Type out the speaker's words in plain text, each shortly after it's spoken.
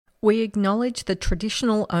We acknowledge the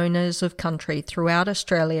traditional owners of country throughout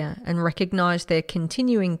Australia and recognise their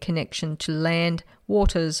continuing connection to land,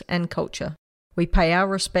 waters and culture. We pay our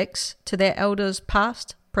respects to their elders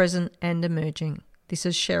past, present and emerging. This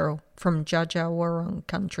is Cheryl from Jajawarong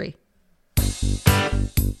country.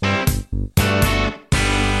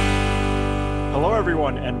 Hello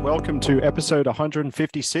everyone and welcome to episode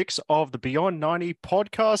 156 of the Beyond 90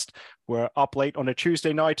 podcast. We're up late on a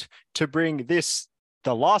Tuesday night to bring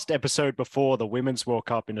the last episode before the Women's World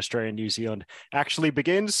Cup in Australia and New Zealand actually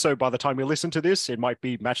begins. So by the time you listen to this, it might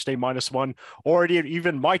be match day -1, or it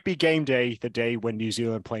even might be game day, the day when New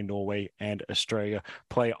Zealand play Norway and Australia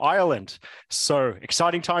play Ireland. So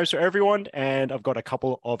exciting times for everyone. And I've got a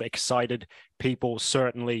couple of excited people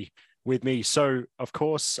certainly with me. So of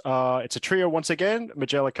course, it's a trio once again,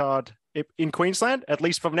 Majella Card in Queensland, at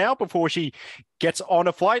least from now, before she gets on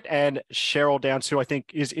a flight, and Cheryl Downs, who I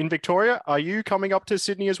think is in Victoria. Are you coming up to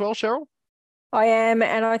Sydney as well, Cheryl? I am,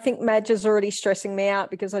 and I think Madge is already stressing me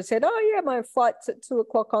out because I said, oh yeah, my flight's at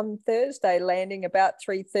 2:00 on Thursday, landing about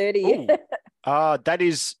 3:30. That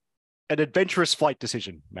is an adventurous flight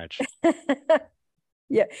decision, Madge.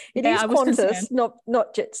 Yeah, it is Qantas,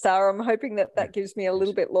 not Jetstar. I'm hoping that gives me a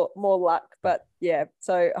little bit more luck, but yeah,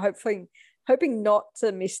 so hoping not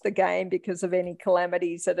to miss the game because of any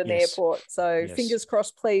calamities at an airport. So fingers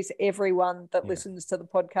crossed, please, everyone that listens to the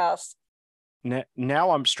podcast.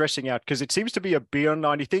 Now I'm stressing out because it seems to be a Beyond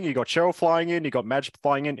 90 thing. You got Cheryl flying in, you got Madge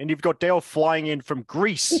flying in, and you've got Dale flying in from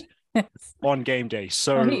Greece on game day.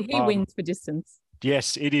 So he wins for distance.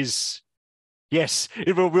 Yes, it is. Yes,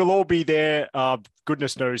 we'll all be there.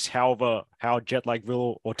 Goodness knows how jet lagged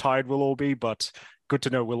or tired we'll all be, but good to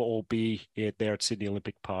know we'll all be there at Sydney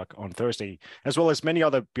Olympic Park on Thursday, as well as many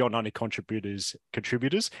other Beyond 90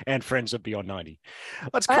 contributors and friends of Beyond 90.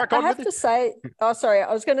 Let's crack on with it.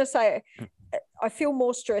 I was going to say, I feel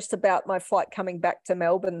more stressed about my flight coming back to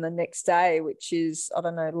Melbourne the next day, which is, I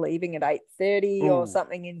don't know, leaving at 8:30 or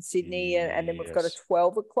something in Sydney, and then we've got a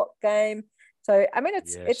 12:00 game. So, I mean,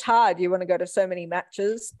 it's hard. You want to go to so many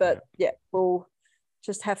matches, but we'll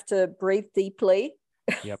just have to breathe deeply.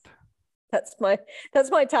 Yep. That's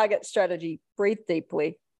my target strategy. Breathe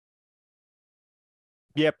deeply.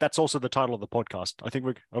 Yep, that's also the title of the podcast. I think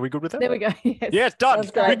are we good with that? There we go. Yes, done.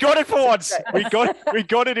 We got it for once. We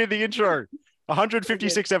got it in the intro.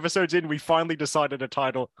 156 episodes in, we finally decided a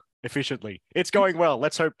title efficiently. It's going well.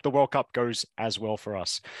 Let's hope the World Cup goes as well for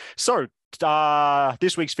us. So,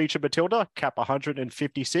 this week's feature, Matilda, Cap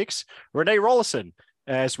 156, Renee Rollason,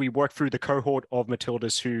 as we work through the cohort of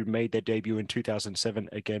Matildas who made their debut in 2007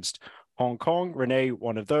 against Hong Kong. Renee,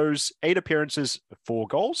 one of those, 8 appearances, 4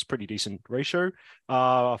 goals, pretty decent ratio.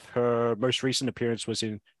 Her most recent appearance was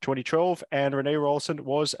in 2012, and Renee Rollason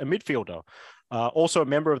was a midfielder. Also a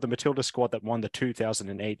member of the Matilda squad that won the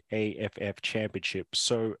 2008 AFF Championship.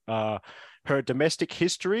 So her domestic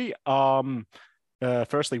history,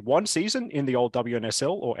 firstly, 1 season in the old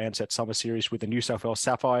WNSL or Ansett Summer Series with the New South Wales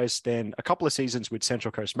Sapphires, then a couple of seasons with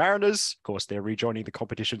Central Coast Mariners. Of course, they're rejoining the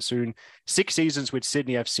competition soon. 6 seasons with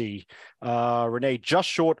Sydney FC. Renee just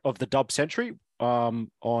short of the dub century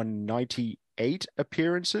on 98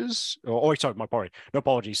 appearances. Sorry, no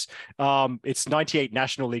apologies. It's 98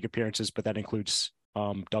 National League appearances, but that includes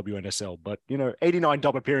WNSL, but 89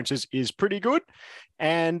 dub appearances is pretty good.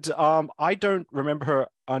 And I don't remember her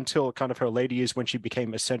until kind of her later years when she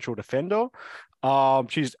became a central defender.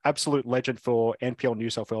 She's absolute legend for NPL New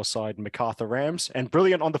South Wales side MacArthur Rams, and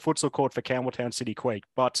brilliant on the futsal court for Campbelltown City Quake.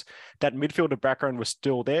 But that midfielder background was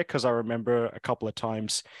still there because I remember a couple of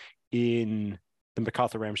times in the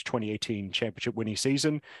MacArthur Rams 2018 championship winning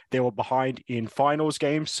season, they were behind in finals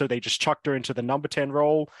games, so they just chucked her into the number 10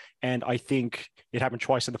 role. And I think it happened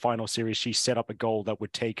twice in the final series. She set up a goal that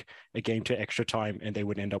would take a game to extra time and they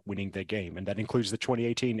would end up winning their game. And that includes the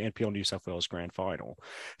 2018 NPL New South Wales Grand Final.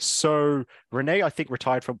 So Renee, I think,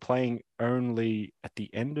 retired from playing only at the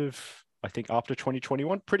end of, I think, after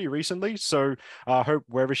 2021, pretty recently. So I hope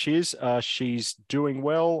wherever she is, she's doing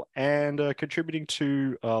well and contributing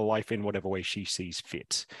to life in whatever way she sees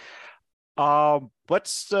fit.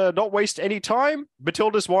 Let's not waste any time.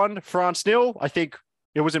 Matildas won, France nil. I think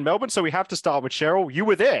it was in Melbourne, so we have to start with Cheryl. You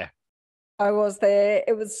were there. I was there.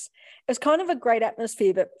 It was kind of a great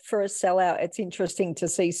atmosphere, but for a sellout, it's interesting to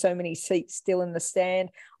see so many seats still in the stand.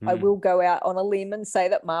 I will go out on a limb and say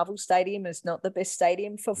that Marvel Stadium is not the best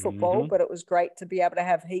stadium for football, but it was great to be able to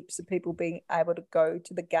have heaps of people being able to go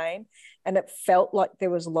to the game. And it felt like there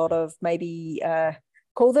was a lot of maybe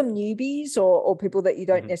call them newbies or people that you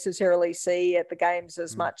don't necessarily see at the games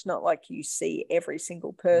as much, not like you see every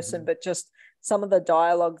single person, but just some of the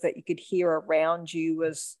dialogue that you could hear around you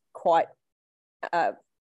was quite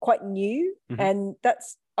quite new. Mm-hmm. And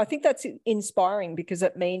I think that's inspiring, because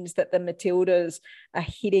it means that the Matildas are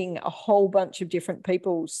hitting a whole bunch of different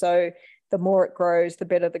people. So the more it grows, the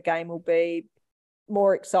better the game will be,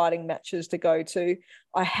 more exciting matches to go to.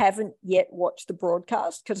 I haven't yet watched the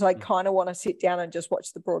broadcast, because I kind of want to sit down and just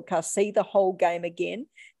watch the broadcast, see the whole game again,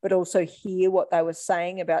 but also hear what they were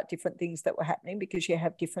saying about different things that were happening, because you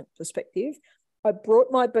have different perspective. I brought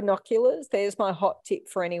my binoculars. There's my hot tip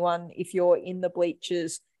for anyone. If you're in the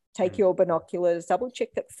bleachers, take your binoculars, double check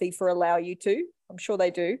that FIFA allow you to. I'm sure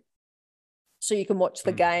they do. So you can watch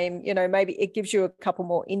the game. You know, maybe it gives you a couple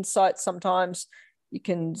more insights. Sometimes you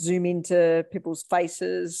can zoom into people's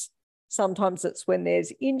faces. Sometimes it's when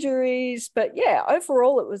there's injuries. But yeah,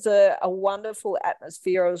 overall, it was a wonderful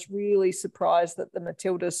atmosphere. I was really surprised that the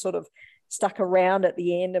Matildas sort of stuck around at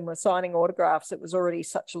the end and were signing autographs. It was already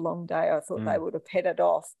such a long day. I thought they would have headed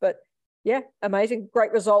off. But yeah, amazing.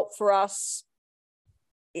 Great result for us.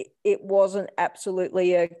 It wasn't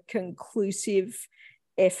absolutely a conclusive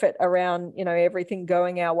effort around, you know, everything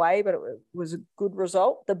going our way, but it was a good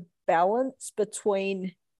result. The balance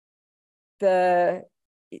between the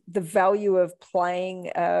value of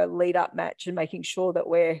playing a lead-up match and making sure that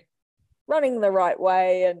we're running the right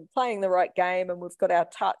way and playing the right game, and we've got our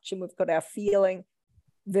touch and we've got our feeling,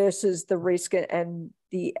 versus the risk and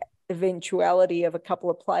the eventuality of a couple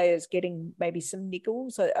of players getting maybe some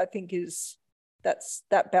niggles, I think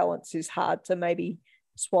that balance is hard to maybe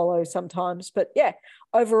swallow sometimes. But yeah,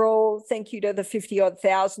 overall, thank you to the 50-odd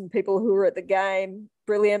thousand people who were at the game.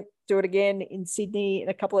 Brilliant. Do it again in Sydney in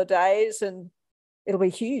a couple of days and it'll be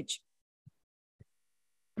huge.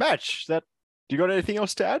 Match, do you got anything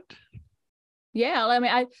else to add? Yeah, I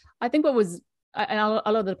mean, I think what was, and a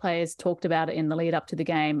lot of the players talked about it in the lead up to the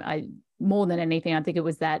game. More than anything, I think it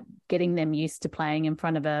was that getting them used to playing in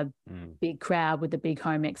front of a big crowd with a big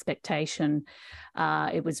home expectation.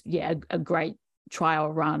 It was, a great trial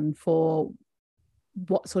run for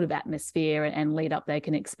what sort of atmosphere and lead up they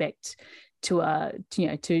can expect to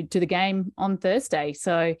the game on Thursday.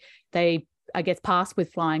 So they, I guess, passed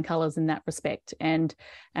with flying colours in that respect. And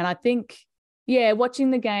I think,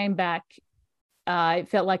 watching the game back, it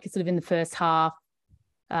felt like it's sort of in the first half,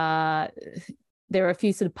 there were a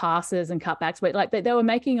few sort of passes and cutbacks where like they were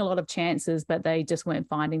making a lot of chances, but they just weren't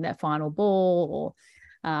finding that final ball, or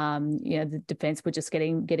the defense were just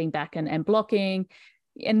getting back and blocking.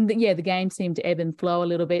 And the game seemed to ebb and flow a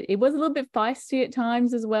little bit. It was a little bit feisty at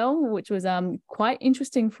times as well, which was quite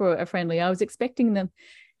interesting for a friendly. I was expecting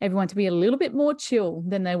everyone to be a little bit more chill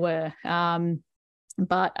than they were.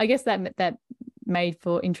 But I guess that made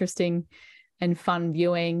for interesting and fun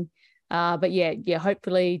viewing. But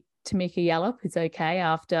hopefully Tamika Yallop is okay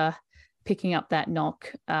after picking up that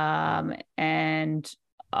knock. And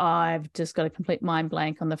I've just got a complete mind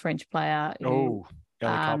blank on the French player. Ellie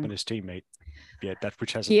Carpenter's teammate. Yeah,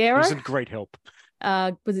 which isn't great help.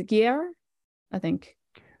 Was it Guerra? I think.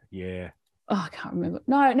 Yeah. Oh, I can't remember.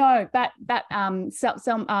 No,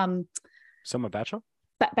 Summer Batcher?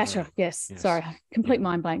 Batcher, yes. Sorry, complete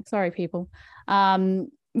mind blank. Sorry, people.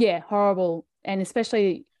 Horrible. And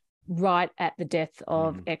especially right at the death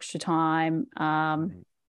of extra time.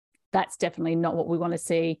 That's definitely not what we want to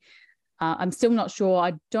see. I'm still not sure.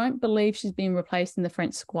 I don't believe she's been replaced in the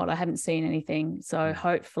French squad. I haven't seen anything. So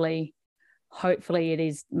hopefully it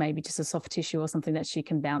is maybe just a soft tissue or something that she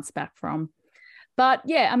can bounce back from. But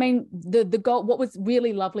I mean, the goal, what was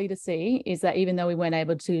really lovely to see is that even though we weren't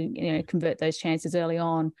able to, convert those chances early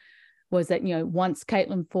on, was that, once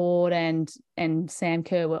Caitlin Ford and Sam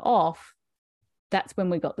Kerr were off, that's when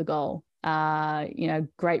we got the goal.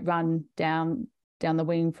 Great run down the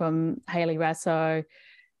wing from Hayley Rasso,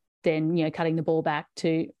 then, cutting the ball back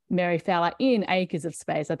to Mary Fowler in acres of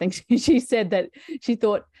space. I think she said that she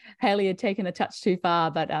thought Hayley had taken a touch too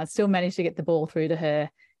far, but still managed to get the ball through to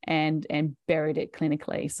her and buried it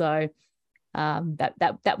clinically. So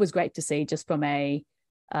that was great to see, just from a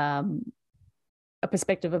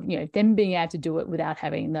perspective of them being able to do it without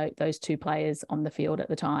having those two players on the field at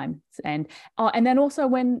the time. And then also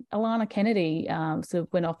when Alana Kennedy sort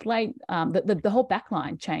of went off late, the whole back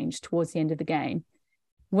line changed towards the end of the game.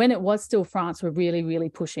 When it was still France were really, really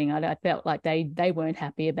pushing, I felt like they weren't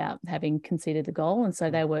happy about having conceded the goal, and so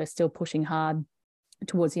they were still pushing hard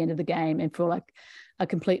towards the end of the game. And for like a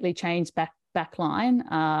completely changed back line,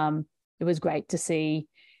 it was great to see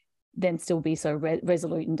them still be so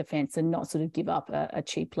resolute in defence and not sort of give up a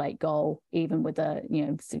cheap late goal, even with a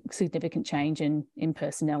significant change in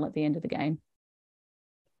personnel at the end of the game.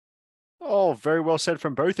 Oh, very well said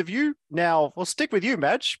from both of you. Now we'll stick with you,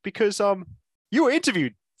 Madge, because you were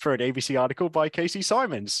interviewed for an ABC article by Casey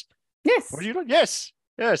Simons. Yes. What are you doing? Yes.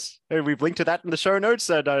 Yes. And we've linked to that in the show notes.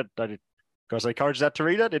 And because I encourage that to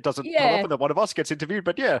read it. It doesn't come up that one of us gets interviewed.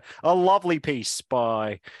 But yeah, a lovely piece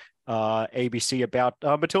by ABC about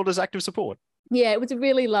Matilda's active support. Yeah, it was a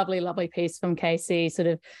really lovely piece from Casey. Sort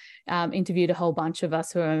of interviewed a whole bunch of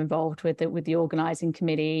us who are involved with the organising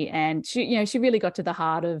committee, and she really got to the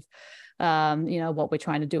heart of what we're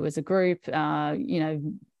trying to do as a group. How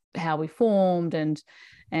we formed and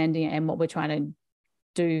what we're trying to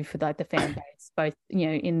do for the fan base, both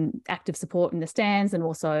in active support in the stands and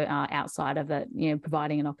also outside of it,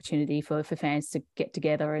 providing an opportunity for fans to get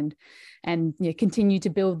together and continue to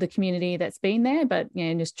build the community that's been there, but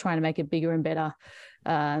just trying to make it bigger and better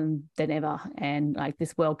than ever. And like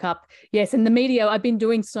this World Cup, yes, and the media, I've been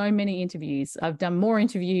doing so many interviews. I've done more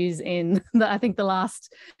interviews in I think the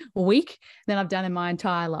last week than I've done in my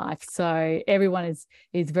entire life, so everyone is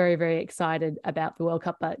very, very excited about the World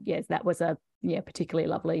Cup. But yes, that was a particularly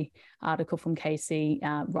lovely article from Casey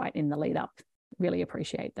right in the lead up. Really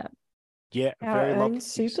appreciate that. Yeah, our very own lovely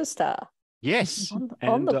superstar. Yes,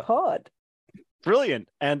 on the pod. Brilliant.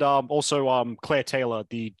 And also Claire Taylor,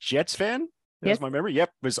 the Jets fan. That's my memory.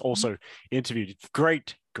 Yep, was also interviewed.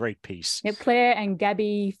 Great piece. Yep, Claire and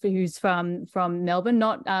Gabby, who's from Melbourne,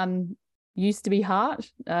 not used to be Heart,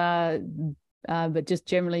 but just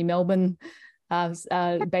generally Melbourne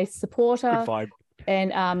based supporter. Good vibe.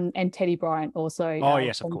 And Teddy Bryant also.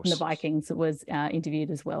 Yes, of course. From the Vikings was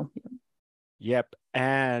interviewed as well. Yep,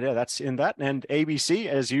 and that's in that. And ABC,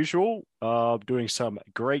 as usual, doing some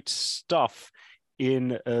great stuff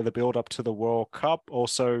in the build up to the World Cup.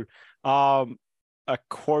 Also, a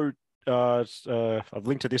quote. I've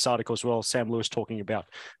linked to this article as well. Sam Lewis talking about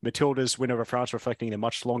Matilda's win over France, reflecting their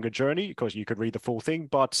much longer journey. Because you could read the full thing,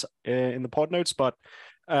 but in the pod notes, but.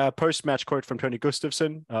 Post-match quote from Tony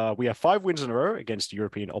Gustafsson. We have 5 wins in a row against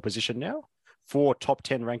European opposition now, 4 top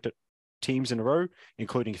 10 ranked teams in a row,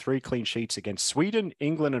 including 3 clean sheets against Sweden,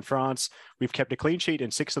 England, and France. We've kept a clean sheet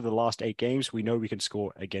in 6 of the last 8 games. We know we can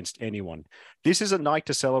score against anyone. This is a night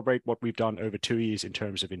to celebrate what we've done over 2 years in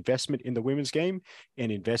terms of investment in the women's game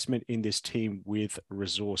and investment in this team with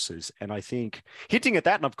resources. And I think hitting at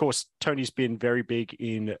that, and of course, Tony's been very big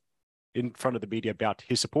in front of the media about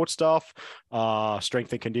his support staff,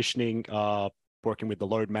 strength and conditioning, working with the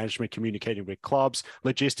load management, communicating with clubs,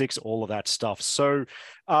 logistics, all of that stuff. So,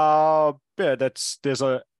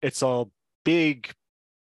 it's a big,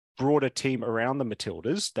 broader team around the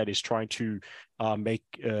Matildas that is trying to make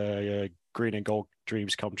green and gold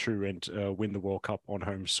dreams come true and win the World Cup on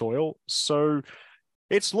home soil. So,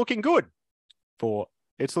 it's looking good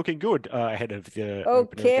ahead of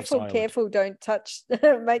the careful, don't touch.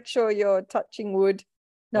 Make sure you're touching wood.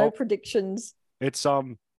 No predictions. It's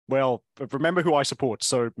well, remember who I support,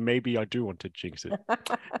 so maybe I do want to jinx it.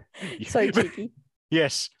 So cheeky.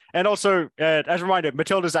 Yes. And also, as a reminder,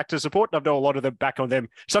 Matilda's active support, I know a lot of them back on them.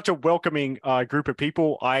 Such a welcoming group of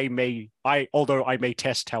people. Although I may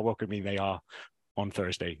test how welcoming they are on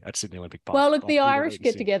Thursday at Sydney Olympic Park. Well, look, the Irish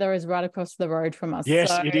get together is right across the road from us. Yes,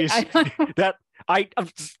 so it is.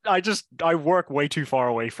 I work way too far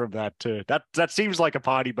away from that. That seems like a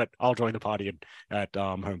party, but I'll join the party at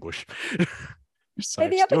Homebush. So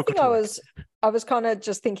the other thing I was kind of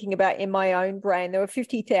just thinking about in my own brain, there were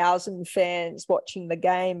 50,000 fans watching the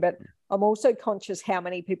game, but I'm also conscious how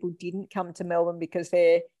many people didn't come to Melbourne because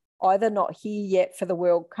they're either not here yet for the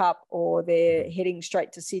World Cup or they're heading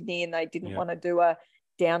straight to Sydney and they didn't want to do a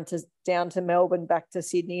down to Melbourne, back to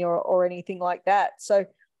Sydney or anything like that. So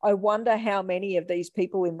I wonder how many of these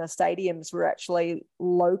people in the stadiums were actually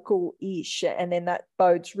local-ish, and then that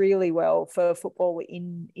bodes really well for football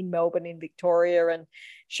in Melbourne, in Victoria, and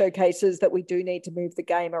showcases that we do need to move the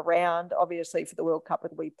game around. Obviously, for the World Cup,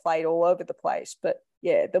 it'll be played all over the place. But,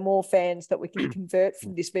 yeah, the more fans that we can convert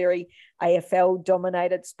from this very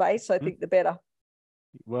AFL-dominated space, I think the better.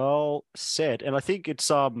 Well said. And I think it's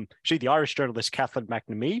the Irish journalist Kathleen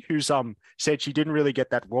McNamee who's said she didn't really get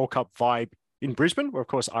that World Cup vibe in Brisbane, where of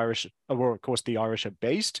course the Irish are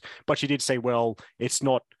based, but she did say, well,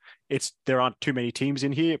 there aren't too many teams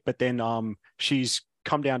in here. But then she's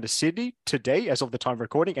come down to Sydney today as of the time of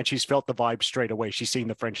recording, and she's felt the vibe straight away. She's seen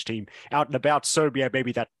the French team out and about. So yeah,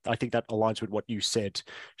 maybe I think that aligns with what you said,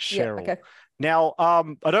 Cheryl. Yeah, okay. Now, I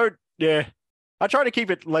try to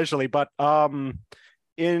keep it leisurely, but I've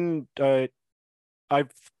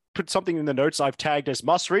put something in the notes I've tagged as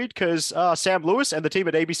must read because Sam Lewis and the team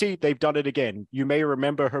at ABC, they've done it again. You may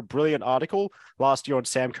remember her brilliant article last year on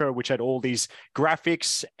Samco, which had all these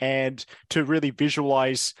graphics and to really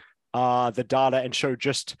visualize the data and show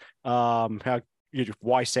just how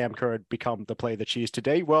why Sam Kerr had become the player that she is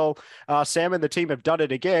today. Well, Sam and the team have done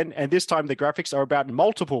it again, and this time the graphics are about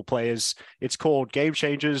multiple players. It's called Game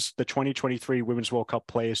Changers, the 2023 Women's World Cup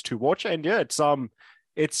players to watch, and yeah,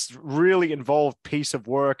 it's really involved piece of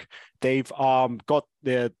work. They've got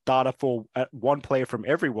their data for one player from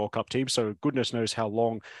every World Cup team, so goodness knows how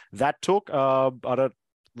long that took.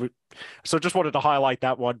 So just wanted to highlight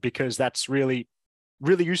that one because that's really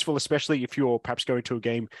useful, especially if you're perhaps going to a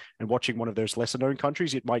game and watching one of those lesser known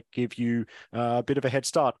countries. It might give you a bit of a head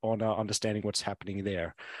start on understanding what's happening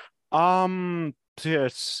there.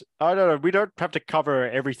 Yes, I don't know. We don't have to cover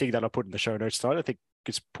everything that I put in the show notes tonight. I think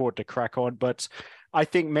it's important to crack on, but I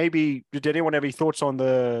think maybe, did anyone have any thoughts on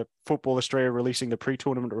the Football Australia releasing the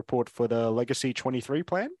pre-tournament report for the Legacy 23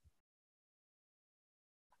 plan?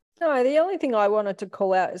 No, the only thing I wanted to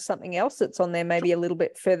call out is something else that's on there, maybe a little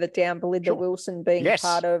bit further down. Belinda Wilson being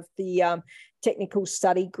part of the technical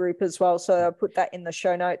study group as well. So I put that in the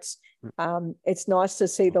show notes. It's nice to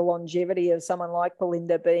see the longevity of someone like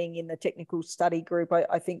Belinda being in the technical study group.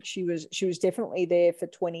 I think she was definitely there for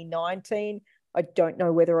 2019. I don't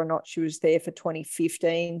know whether or not she was there for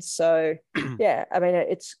 2015. So yeah, I mean,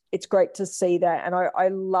 it's great to see that. And I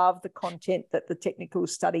love the content that the technical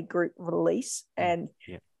study group release. And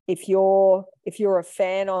if you're a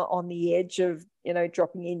fan on the edge of,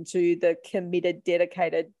 dropping into the committed,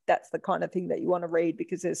 dedicated, that's the kind of thing that you want to read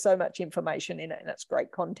because there's so much information in it and it's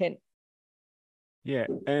great content. Yeah.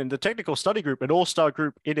 And the technical study group, an all-star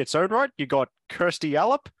group in its own right. You got Kirsty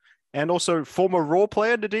Allop and also former Raw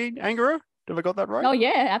player Nadine Angaro. Have I got that right? Oh,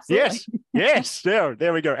 yeah, absolutely. Yes. There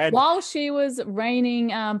we go. And while she was reigning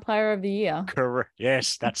player of the year. Correct.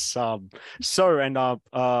 Yes, that's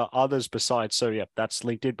others besides. So yeah, that's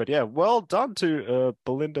linked in. But yeah, well done to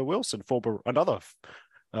Belinda Wilson, another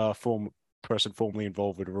person formerly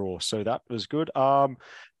involved with Raw. So that was good.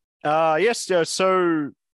 Yes. So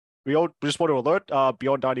we all just want to alert.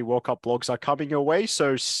 Beyond 90 World Cup blogs are coming your way.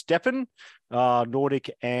 So Stefan, Nordic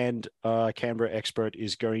and Canberra expert,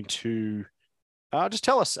 is going to just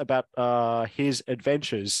tell us about his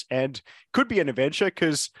adventures, and could be an adventure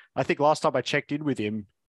because I think last time I checked in with him,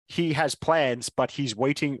 he has plans, but he's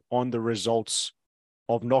waiting on the results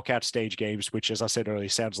of knockout stage games, which, as I said earlier,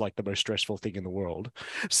 sounds like the most stressful thing in the world.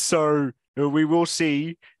 So we will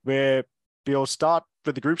see where he'll start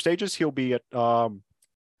for the group stages. He'll be at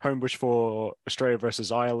Homebush for Australia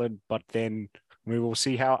versus Ireland, but then we will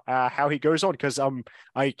see how he goes on because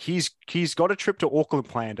he's got a trip to Auckland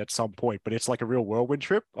planned at some point, but it's like a real whirlwind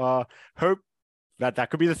trip. Hope that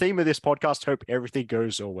could be the theme of this podcast. Hope everything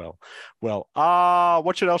goes all well. Well,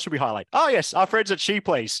 what else should we highlight? Oh yes, our friends at She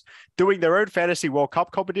Place doing their own Fantasy World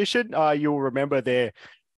Cup competition. You'll remember their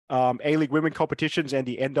A-League Women competitions and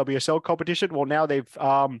the NWSL competition. Well, now they've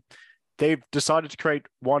decided to create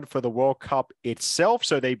one for the World Cup itself.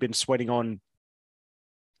 So they've been sweating on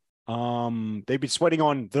the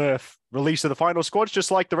release of the final squads,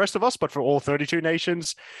 just like the rest of us, but for all 32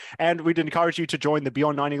 nations. And we'd encourage you to join the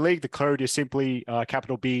Beyond 90 League. The code is simply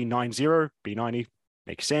capital B90, B90,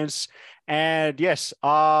 makes sense. And yes,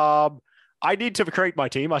 I need to create my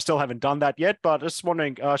team. I still haven't done that yet, but just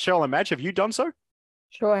wondering, Cheryl and Madge, have you done so?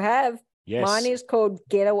 Sure have. Yes. Mine is called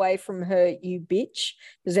Get Away From Her, You Bitch.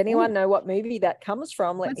 Does anyone know what movie that comes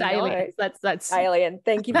from? Let me Alien. know. That's Alien.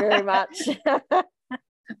 Thank you very much.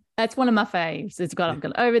 That's one of my faves. I've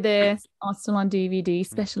got over there. Still on DVD,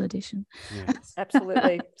 special edition. Yeah.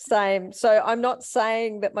 Absolutely. Same. So I'm not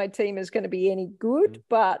saying that my team is going to be any good,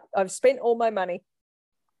 but I've spent all my money.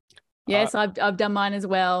 Yes, I've done mine as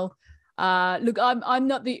well. Look, I'm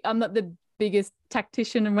not the biggest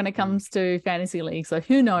tactician when it comes to fantasy league. So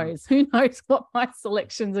who knows? Who knows what my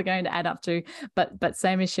selections are going to add up to? But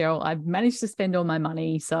same as Cheryl, I've managed to spend all my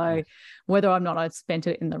money. So whether or not I've spent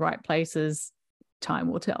it in the right places,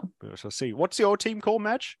 time will tell. We shall see. What's your team called,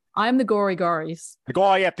 Madge? I'm the Gory Gories. The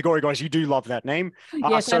Gory Gories. You do love that name.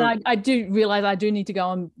 Yes, and I do realize I do need to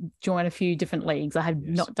go and join a few different leagues. I have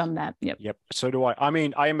not done that. Yep. So do I. I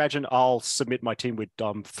mean, I imagine I'll submit my team with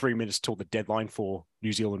 3 minutes till the deadline for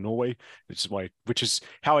New Zealand, Norway, which is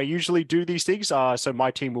how I usually do these things. So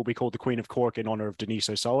my team will be called the Queen of Cork in honor of Denise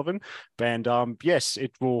O'Sullivan. And yes,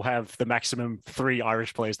 it will have the maximum 3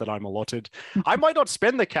 Irish players that I'm allotted. I might not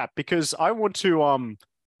spend the cap because I want to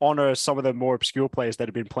honor some of the more obscure players that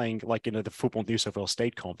have been playing like the Football New South Wales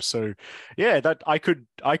state comp. So yeah, that I could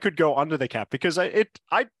go under the cap because I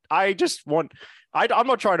just want, I'm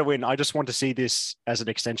not trying to win. I just want to see this as an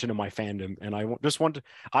extension of my fandom, and I want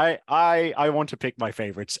to pick my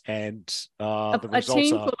favorites, and the results a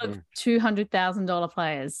team full of $200,000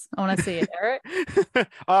 players. I want to see it, Eric.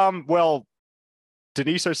 Well,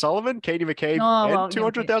 Denise O'Sullivan, Katie McCabe, and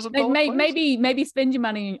 $200,000. Maybe spend your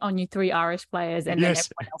money on your 3 Irish players and then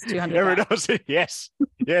everyone else 200. Everyone else, yes.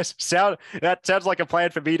 That sounds like a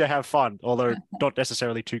plan for me to have fun, although not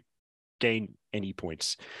necessarily to gain any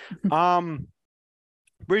points.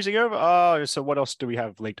 Breezing over. So what else do we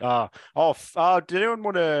have linked? Did anyone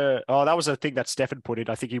want to? Oh, that was a thing that Stefan put in.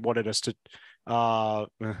 I think he wanted us to.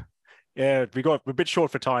 Yeah, we're a bit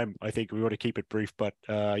short for time. I think we want to keep it brief, but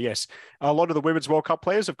yes, a lot of the Women's World Cup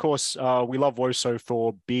players, of course, we love WOSO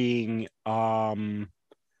for being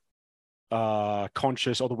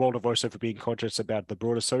conscious, or the world of WOSO for being conscious about the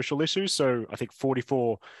broader social issues. So I think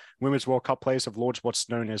 44 Women's World Cup players have launched what's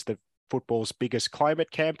known as the football's biggest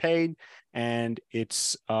climate campaign, and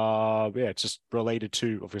it's just related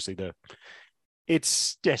to obviously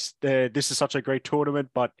this is such a great tournament,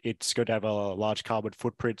 but it's going to have a large carbon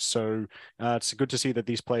footprint. So it's good to see that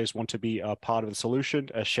these players want to be a part of the solution.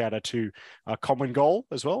 A shout out to Common Goal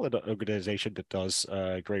as well, an organization that does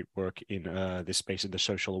great work in this space, in the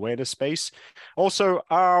social awareness space. Also,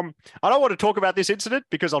 I don't want to talk about this incident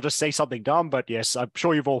because I'll just say something dumb, but yes, I'm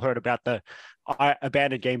sure you've all heard about the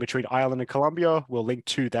abandoned game between Ireland and Colombia. We'll link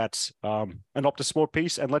to that an Optus Sport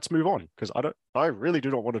piece, and let's move on because I really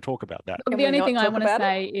do not want to talk about that. The only thing I want to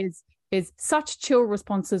say is such chill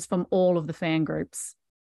responses from all of the fan groups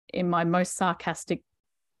in my most sarcastic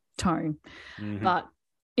tone, but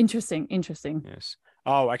interesting. Yes.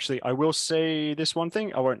 Oh, actually, I will say this one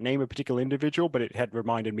thing. I won't name a particular individual, but it had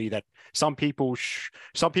reminded me that some people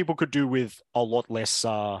could do with a lot less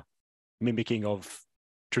mimicking of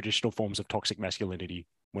traditional forms of toxic masculinity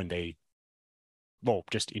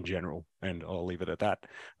just in general, and I'll leave it at that.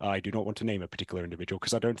 I do not want to name a particular individual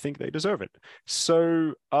because I don't think they deserve it.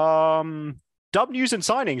 So, dub news and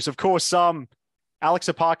signings, of course. Alex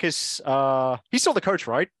Apakis, he's still the coach,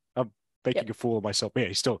 right? I'm making a fool of myself. Yeah,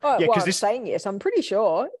 he's still. I'm saying yes. I'm pretty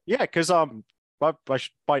sure. Yeah, because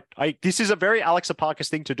this is a very Alex Apakis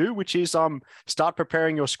thing to do, which is start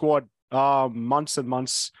preparing your squad months and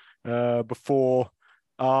months before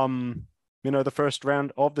the first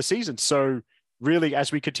round of the season. So really,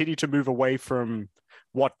 as we continue to move away from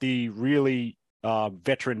what the really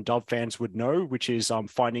veteran Dub fans would know, which is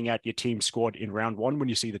finding out your team squad in round 1 when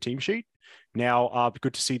you see the team sheet. Now,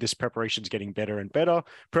 good to see this preparation's getting better and better.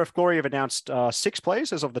 Perth Glory have announced 6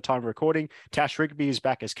 players as of the time of recording. Tash Rigby is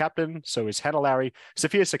back as captain. So is Hannah Lowry,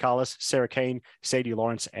 Sophia Sakalis, Sarah Kane, Sadie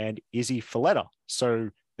Lawrence, and Izzy Folletta. So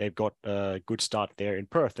they've got a good start there in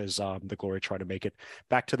Perth as the Glory try to make it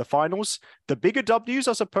back to the finals. The bigger dub news,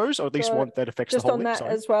 I suppose, or at least one that affects the whole league. Just on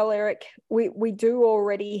that as well, Eric, we do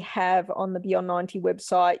already have on the Beyond 90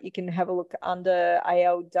 website, you can have a look under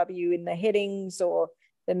ALW in the headings or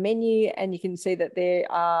the menu, and you can see that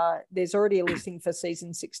there's already a listing for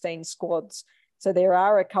season 16 squads. So there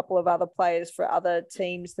are a couple of other players for other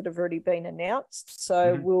teams that have already been announced.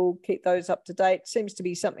 So we'll keep those up to date. Seems to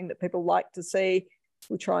be something that people like to see.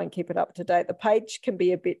 We'll try and keep it up to date. The page can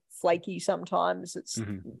be a bit flaky sometimes. It's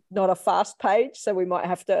not a fast page, so we might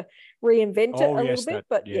have to reinvent it a little bit.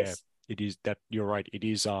 But yes, it is that. You're right. It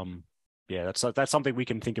is. That's something we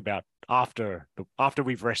can think about after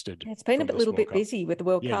we've rested. It's been a little bit busy with the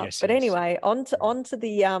World Cup. Yes, but anyway, on to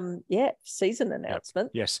the season announcement.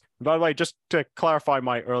 Yes. By the way, just to clarify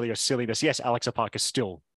my earlier silliness, yes, Alex Apakis is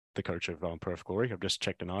still the coach of Perth Glory. I've just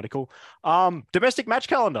checked an article. Domestic match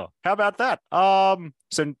calendar. How about that?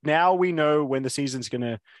 So now we know when the season's going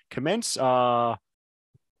to commence.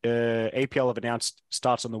 APL have announced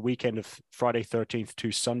starts on the weekend of Friday 13th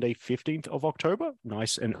to Sunday 15th of October.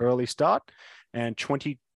 Nice and early start. And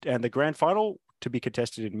the grand final to be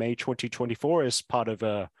contested in May 2024 as part of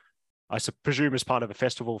I presume as part of a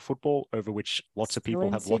festival of football over which lots of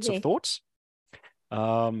people have lots of thoughts.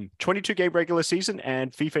 22 game regular season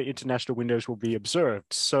and FIFA international windows will be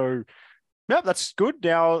observed. So yeah, that's good.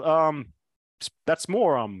 Now that's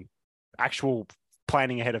more actual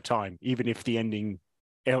planning ahead of time, even if the ending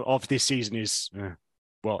of this season is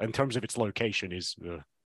in terms of its location is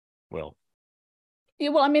Yeah,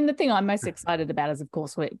 well, I mean, the thing I'm most excited about is, of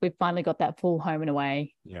course, we've finally got that full home and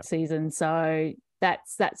away season. So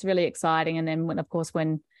that's really exciting. And then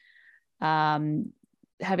when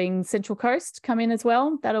having Central Coast come in as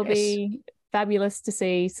well, that'll be fabulous to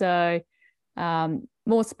see. So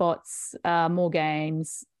more spots, more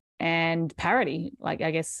games, and parity,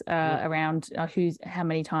 around how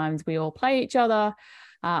many times we all play each other.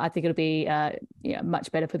 I think it'll be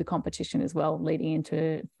much better for the competition as well, leading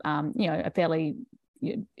into a fairly,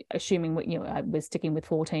 assuming we're sticking with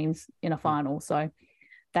 4 teams in a final. So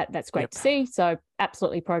that's great to see. So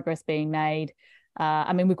absolutely progress being made.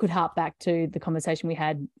 I mean, we could harp back to the conversation we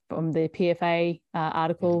had from the PFA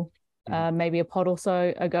article maybe a pod or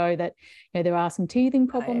so ago that there are some teething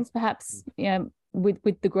problems, perhaps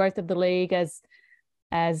with the growth of the league as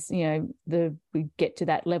we get to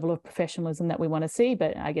that level of professionalism that we want to see.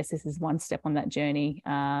 But I guess this is one step on that journey,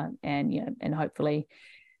 and hopefully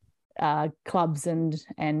clubs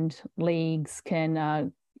and leagues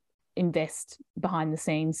can invest behind the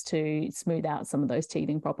scenes to smooth out some of those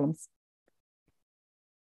teething problems.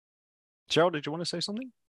 Cheryl, did you want to say something?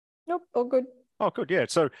 Nope, all good. Oh, good. Yeah.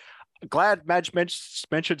 So glad Madge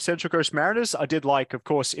mentioned Central Coast Mariners. I did like, of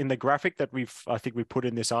course, in the graphic that I think we put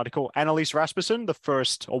in this article, Annalise Rasmussen,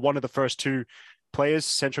 one of the first two players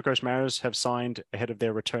Central Coast Mariners have signed ahead of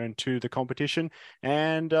their return to the competition.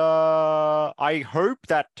 And I hope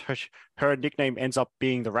that her nickname ends up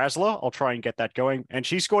being the Razzler. I'll try and get that going. And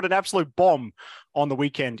she scored an absolute bomb on the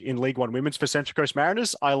weekend in League One Women's for Central Coast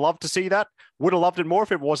Mariners. I love to see that. Would have loved it more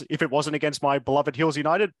if it wasn't against my beloved Hills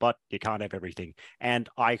United, but you can't have everything. And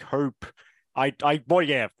I hope I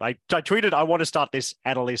tweeted I want to start this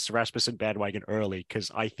Annalise Rasmussen bandwagon early,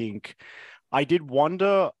 because I think I did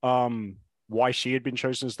wonder why she had been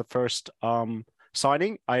chosen as the first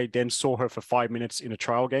signing. I then saw her for 5 minutes in a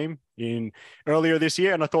trial game earlier this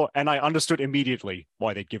year, and I understood immediately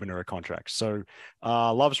why they'd given her a contract. So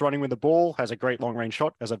loves running with the ball, has a great long range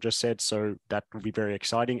shot, as I've just said. So that will be very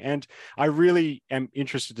exciting. And I really am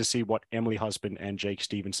interested to see what Emily Husband and Jake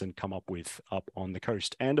Stevenson come up with up on the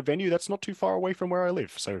coast, and a venue that's not too far away from where I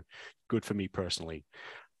live. So good for me personally.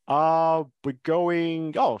 We're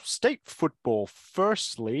going state football.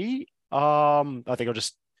 Firstly, I think I'll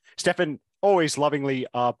just Stefan always lovingly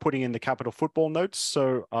putting in the capital football notes.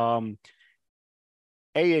 So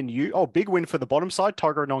ANU, big win for the bottom side.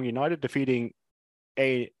 Tuggeranong United defeating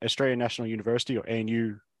Australian National University, or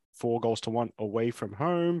ANU, 4-1 away from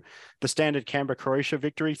home. The standard Canberra Croatia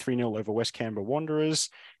victory, 3-0 over West Canberra Wanderers,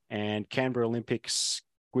 and Canberra Olympics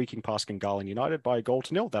squeaking past Gungahlin United by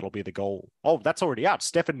 1-0. That'll be the goal. Oh, that's already out.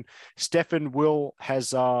 Stefan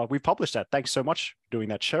we published that. Thanks so much for doing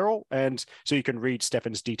that, Cheryl. And so you can read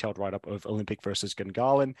Stefan's detailed write-up of Olympic versus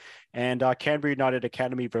Gungahlin, and Canberra United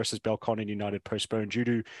Academy versus Belconnen United postponed due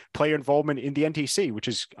to player involvement in the NTC, which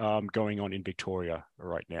is going on in Victoria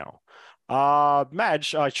right now.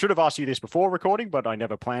 Madge, I should have asked you this before recording, but I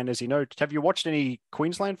never planned, as you know. Have you watched any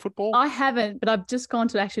Queensland football? I haven't, but I've just gone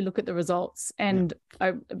to actually look at the results, and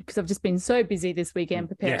because I've just been so busy this weekend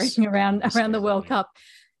preparing around the World Cup,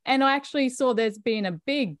 and I actually saw there's been a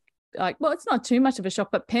big, it's not too much of a shock,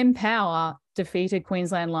 but Penn Power defeated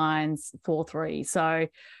Queensland Lions 4-3. So I'm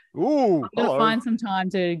going to find some time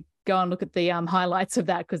to go and look at the highlights of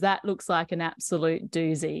that, because that looks like an absolute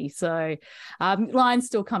doozy. So Lions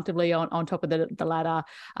still comfortably on top of the ladder.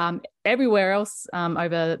 Everywhere else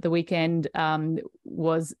over the weekend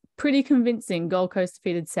was pretty convincing. Gold Coast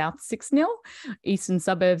defeated South 6-0. Eastern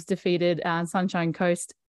Suburbs defeated Sunshine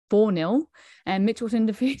Coast 4-0, and Mitchelton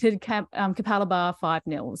defeated Capalaba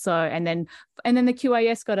 5-0. So and then the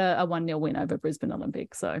QAS got a 1-0 win over Brisbane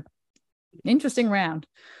Olympic. So interesting round.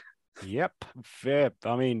 Yep, fair.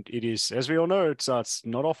 I mean, it is, as we all know, it's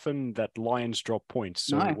not often that Lions drop points.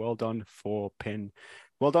 So well done for Penn.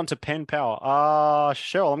 Well done to Penn Power.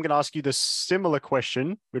 Cheryl, I'm going to ask you the similar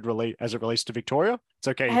question as it relates to Victoria. It's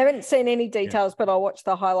okay. I haven't seen any details, but I'll watch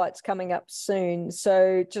the highlights coming up soon.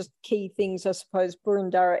 So just key things, I suppose.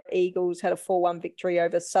 Boroondara Eagles had a 4-1 victory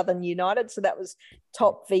over Southern United. So that was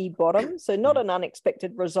top v bottom. So not an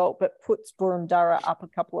unexpected result, but puts Boroondara up a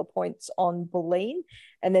couple of points on Bulleen.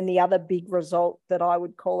 And then the other big result that I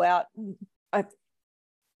would call out,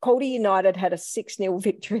 Calder United had a 6-0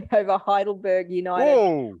 victory over Heidelberg United.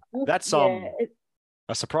 Oh, that's a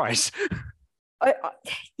surprise.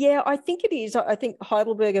 I think it is. I think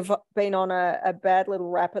Heidelberg have been on a bad little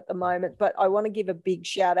rap at the moment, but I want to give a big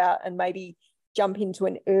shout out and maybe jump into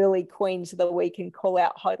an early Queens of the week and call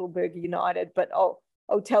out Heidelberg United, but I'll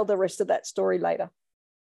tell the rest of that story later.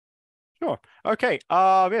 Sure. Okay.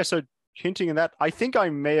 So hinting in that, I think I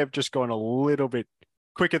may have just gone a little bit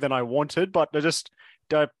quicker than I wanted, but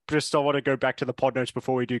I want to go back to the pod notes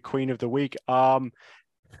before we do Queen of the Week. Was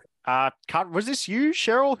this you,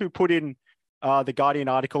 Cheryl, who put in the Guardian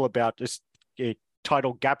article about this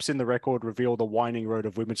titled "Gaps in the Record Reveal the Winding Road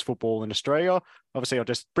of Women's Football in Australia"? Obviously, I'll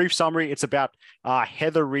just brief summary. It's about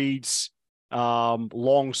Heather Reid's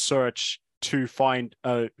long search to find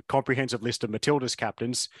a comprehensive list of Matilda's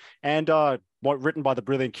captains, and written by the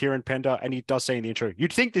brilliant Kieran Pender. And he does say in the intro,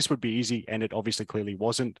 you'd think this would be easy, and it obviously clearly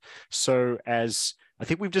wasn't. So as I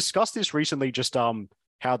think we've discussed this recently, just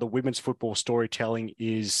how the women's football storytelling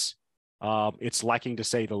is It's lacking, to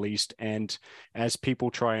say the least. And as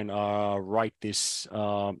people try and right this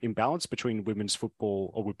imbalance between women's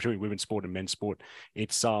football, or between women's sport and men's sport,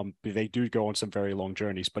 it's they do go on some very long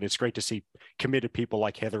journeys. But it's great to see committed people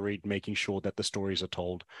like Heather Reid making sure that the stories are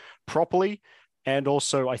told properly. And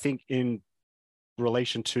also, I think in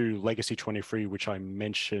relation to Legacy 23, which I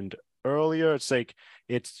mentioned earlier, it's like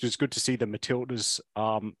it's just good to see the Matildas,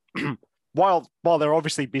 while they're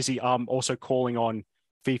obviously busy, also calling on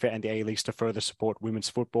FIFA and the A-Leagues to further support women's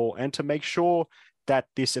football and to make sure that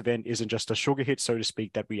this event isn't just a sugar hit, so to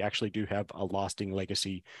speak, that we actually do have a lasting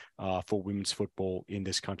legacy for women's football in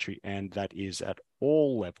this country, and that is at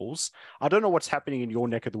all levels. I don't know what's happening in your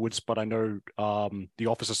neck of the woods, but I know the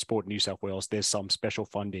Office of Sport in New South Wales, there's some special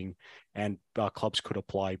funding, and clubs could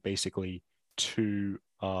apply basically to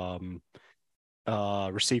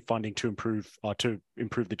receive funding to improve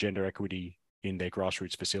the gender equity in their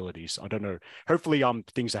grassroots facilities. I don't know. Hopefully,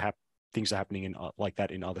 things are happening in like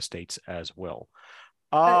that in other states as well.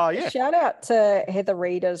 Yeah. Shout out to Heather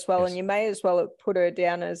Reid as well, Yes. and you may as well put her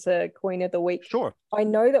down as a Queen of the Week. Sure. I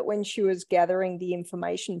know that when she was gathering the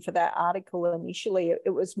information for that article initially, it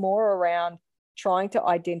was more around trying to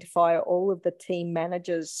identify all of the team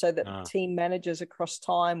managers so that team managers across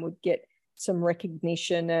time would get some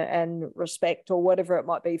recognition and respect or whatever it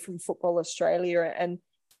might be from Football Australia. And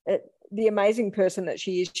the amazing person that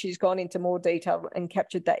she is, she's gone into more detail and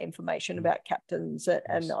captured that information about captains. Yes.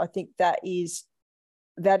 And I think that is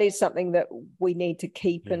something that we need to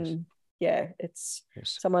keep. Yes. And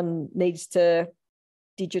someone needs to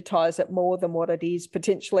digitize it more than what it is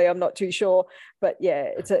potentially. I'm not too sure, but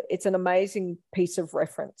it's an amazing piece of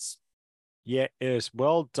reference. Yeah, yes.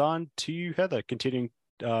 Well done to you, Heather, continuing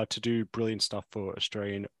to do brilliant stuff for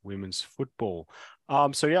Australian women's football.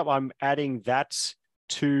 So yeah, I'm adding that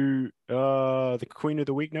to the Queen of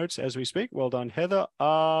the Week notes as we speak. Well done, Heather.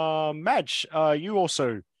 Madge, you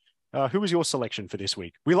also, who was your selection for this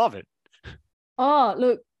week? We love it. Oh,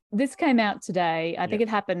 look, this came out today. I think it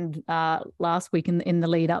happened last week in the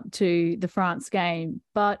lead up to the France game,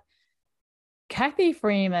 but Cathy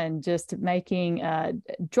Freeman just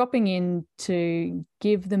dropping in to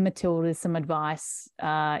give the Matildas some advice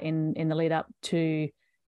in the lead up to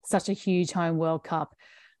such a huge home World Cup.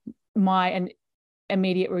 My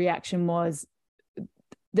immediate reaction was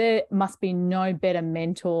there must be no better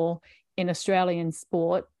mentor in Australian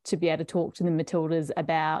sport to be able to talk to the Matildas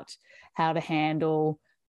about how to handle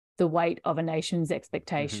the weight of a nation's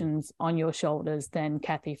expectations on your shoulders than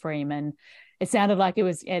Cathy Freeman. It sounded like it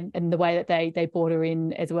was, and the way that they brought her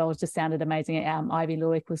in as well just sounded amazing. Ivy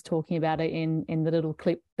Lewick was talking about it in the little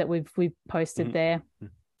clip that we've posted there.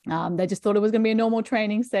 They just thought it was going to be a normal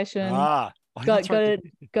training session. Got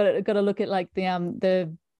to look at like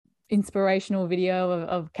the inspirational video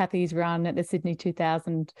of Cathy's run at the Sydney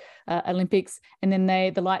 2000 Olympics, and then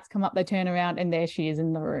the lights come up, they turn around, and there she is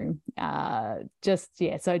in the room.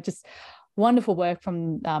 So just wonderful work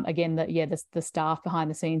from again the staff behind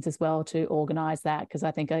the scenes as well to organise that, because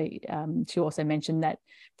I think she also mentioned that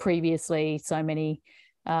previously so many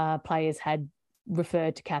players had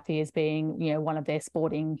referred to Cathy as being, one of their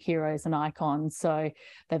sporting heroes and icons. So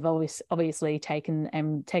they've obviously taken that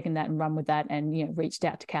and run with that, and reached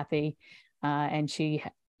out to Cathy, and she,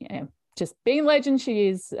 just being a legend she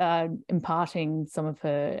is, imparting some of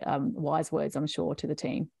her wise words, I'm sure, to the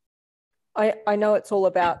team. I know it's all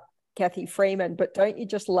about Cathy Freeman, but don't you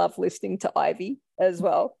just love listening to Ivy as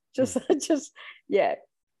well? Just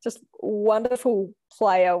wonderful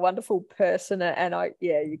player, wonderful person, and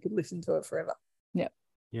you could listen to it forever.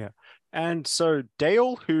 Yeah. And so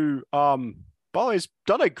Dale, who has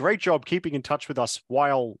done a great job keeping in touch with us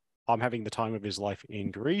while I'm having the time of his life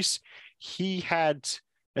in Greece, he had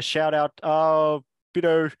a shout out,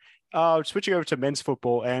 switching over to men's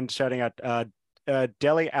football and shouting out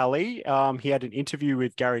Dele Ali. He had an interview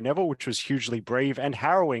with Gary Neville, which was hugely brave and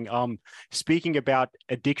harrowing, speaking about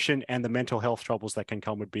addiction and the mental health troubles that can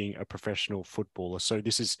come with being a professional footballer. So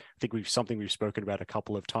this is, I think, something we've spoken about a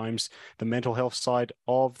couple of times, the mental health side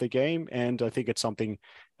of the game. And I think it's something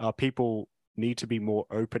people need to be more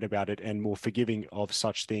open about it and more forgiving of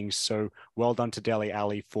such things. So well done to Dele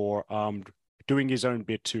Ali for doing his own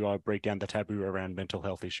bit to break down the taboo around mental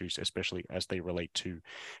health issues, especially as they relate to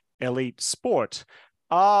elite sport.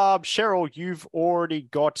 Cheryl, you've already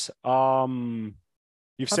got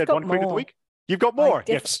you've said one Queen of the Week. You've got more.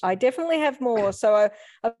 Yes, I definitely have more. So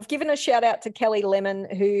I've given a shout out to Kelly Lemon,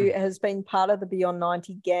 who has been part of the Beyond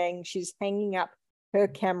 90 gang. She's hanging up her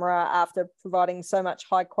camera after providing so much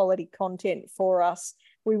high quality content for us.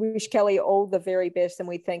 We wish Kelly all the very best, and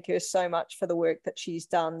we thank her so much for the work that she's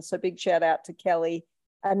done. So big shout out to Kelly.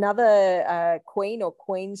 another queen or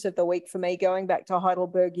queens of the week for me, going back to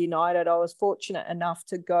Heidelberg United. I was fortunate enough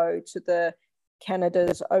to go to the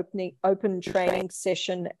Canada's open training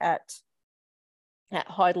session at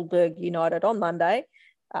Heidelberg United on Monday.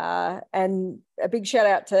 And a big shout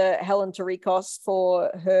out to Helen Tarikos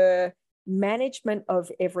for her management of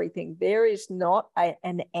everything. There is not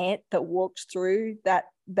an ant that walks through that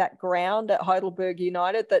ground at Heidelberg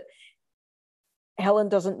United that Helen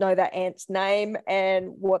doesn't know that ant's name and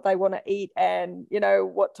what they want to eat and,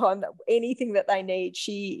 what time, anything that they need.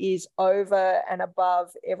 She is over and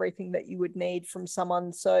above everything that you would need from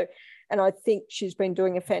someone. So, and I think she's been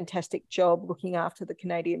doing a fantastic job looking after the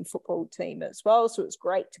Canadian football team as well. So it's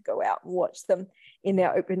great to go out and watch them in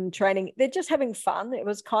their open training. They're just having fun. It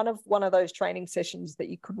was kind of one of those training sessions that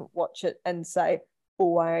you couldn't watch it and say,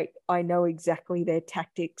 oh, I know exactly their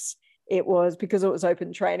tactics. It was because it was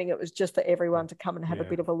open training. It was just for everyone to come and have a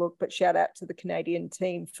bit of a look. But shout out to the Canadian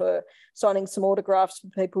team for signing some autographs for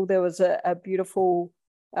people. There was a beautiful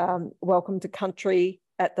welcome to country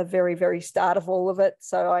at the very, very start of all of it.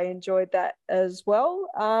 So I enjoyed that as well.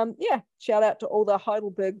 Shout out to all the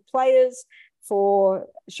Heidelberg players for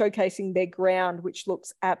showcasing their ground, which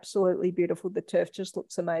looks absolutely beautiful. The turf just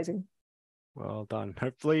looks amazing. Well done.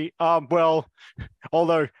 Hopefully, well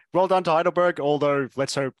done to Heidelberg, although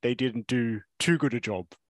let's hope they didn't do too good a job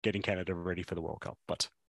getting Canada ready for the World Cup, but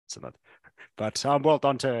it's another. But well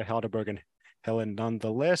done to Heidelberg and Helen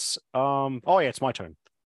nonetheless. It's my turn.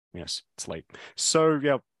 Yes, it's late.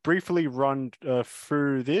 So briefly run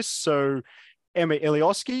through this. So Emma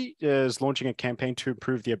Ilioski is launching a campaign to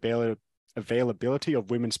improve the availability of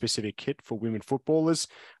women-specific kit for women footballers.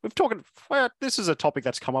 This is a topic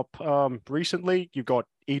that's come up recently. You've got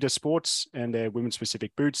Eda Sports and their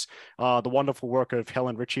women-specific boots, the wonderful work of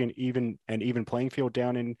Helen Ritchie and even playing field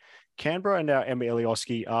down in Canberra, and now Emma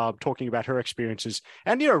Ilioski talking about her experiences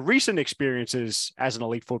and recent experiences as an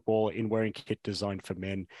elite footballer in wearing kit designed for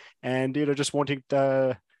men, and just wanting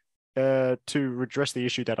to redress the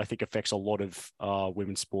issue that I think affects a lot of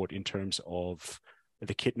women's sport in terms of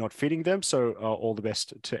the kit not fitting them. So all the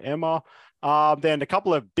best to Emma. Then a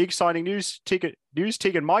couple of big signing news.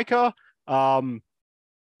 Tegan Micah,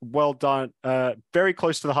 well done. Very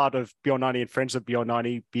close to the heart of Beyond 90 and friends of Beyond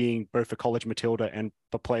 90, being both a college Matilda and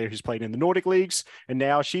a player who's played in the Nordic leagues. And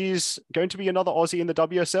now she's going to be another Aussie in the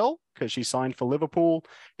WSL because she signed for Liverpool.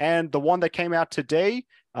 And the one that came out today,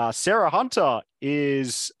 Sarah Hunter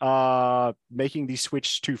is making the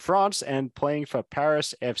switch to France and playing for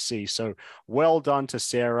Paris FC. So well done to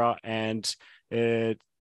Sarah. And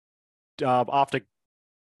after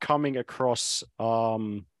coming across,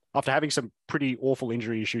 after having some pretty awful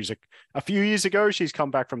injury issues a few years ago, she's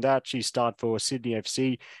come back from that. She started for Sydney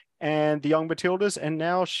FC and the Young Matildas, and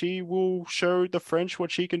now she will show the French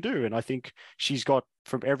what she can do. And I think she's got,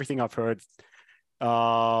 from everything I've heard,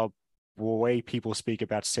 the way people speak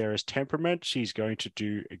about Sarah's temperament, she's going to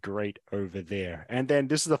do great over there. And then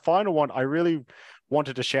this is the final one. I really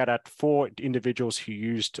wanted to shout out 4 individuals who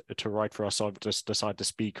used to write for us. So I've just decided to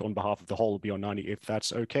speak on behalf of the whole of Beyond 90, if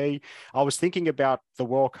that's okay. I was thinking about the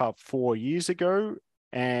World Cup 4 years ago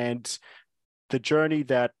and the journey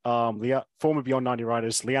that former Beyond 90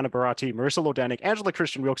 writers Liana Baratti, Marissa Lordanik, Angela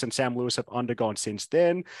Christian Wilkes, and Sam Lewis have undergone since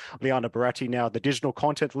then. Liana Baratti, now the digital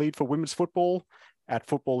content lead for women's football at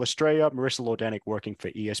Football Australia, Marissa Lordanik working for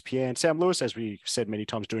ESPN, Sam Lewis, as we said many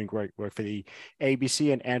times, doing great work for the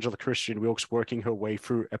ABC, and Angela Christian Wilkes working her way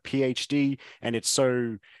through a PhD. And it's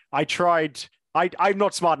so, I'm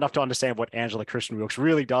not smart enough to understand what Angela Christian Wilkes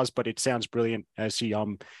really does, but it sounds brilliant as she,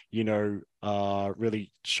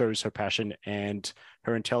 really shows her passion and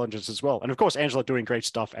her intelligence as well. And of course, Angela doing great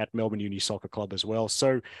stuff at Melbourne Uni Soccer Club as well.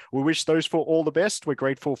 So we wish those 4 all the best. We're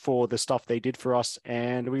grateful for the stuff they did for us,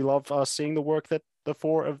 and we love seeing the work that the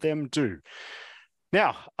 4 of them do.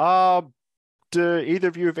 Now, do either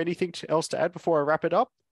of you have anything else to add before I wrap it up?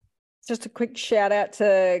 Just a quick shout out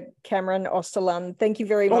to Cameron Osterlund. Thank you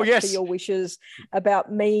very much for your wishes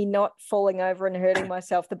about me not falling over and hurting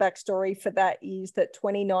myself. The backstory for that is that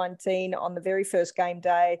 2019, on the very first game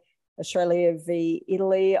day, Australia v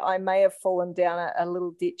Italy, I may have fallen down a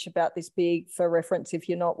little ditch about this big. For reference, if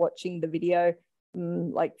you're not watching the video,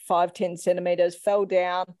 like 5-10 centimeters, fell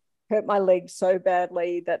down, hurt my leg so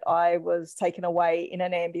badly that I was taken away in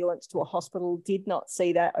an ambulance to a hospital, did not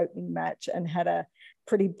see that opening match, and had a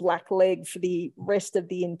pretty black leg for the rest of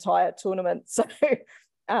the entire tournament. So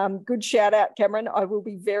good shout out, Cameron. I will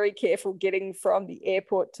be very careful getting from the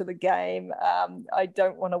airport to the game. I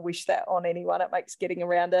don't want to wish that on anyone. It makes getting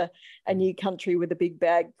around a new country with a big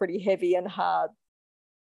bag pretty heavy and hard.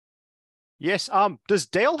 Yes. Does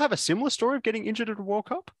Dale have a similar story of getting injured at a World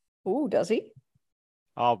Cup? Oh, does he?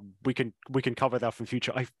 we can cover that for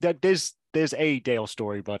future. There's a Dale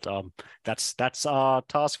story, but that's a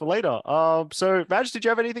task for later. So Raj, did you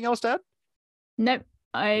have anything else to add? Nope.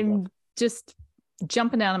 I'm just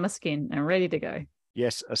jumping out of my skin and ready to go.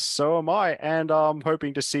 Yes, so am I, and I'm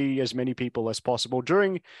hoping to see as many people as possible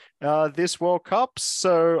during this World Cup.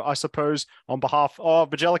 So I suppose on behalf of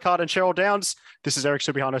Magellicard and Cheryl Downs, this is Eric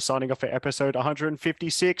Subihano signing off for episode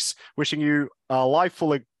 156, wishing you a life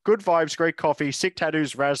full of good vibes, great coffee, sick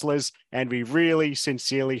tattoos, razzlers, and we really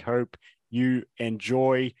sincerely hope you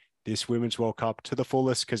enjoy this Women's World Cup to the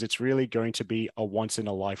fullest, because it's really going to be a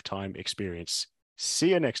once-in-a-lifetime experience.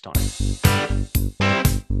 See you next time.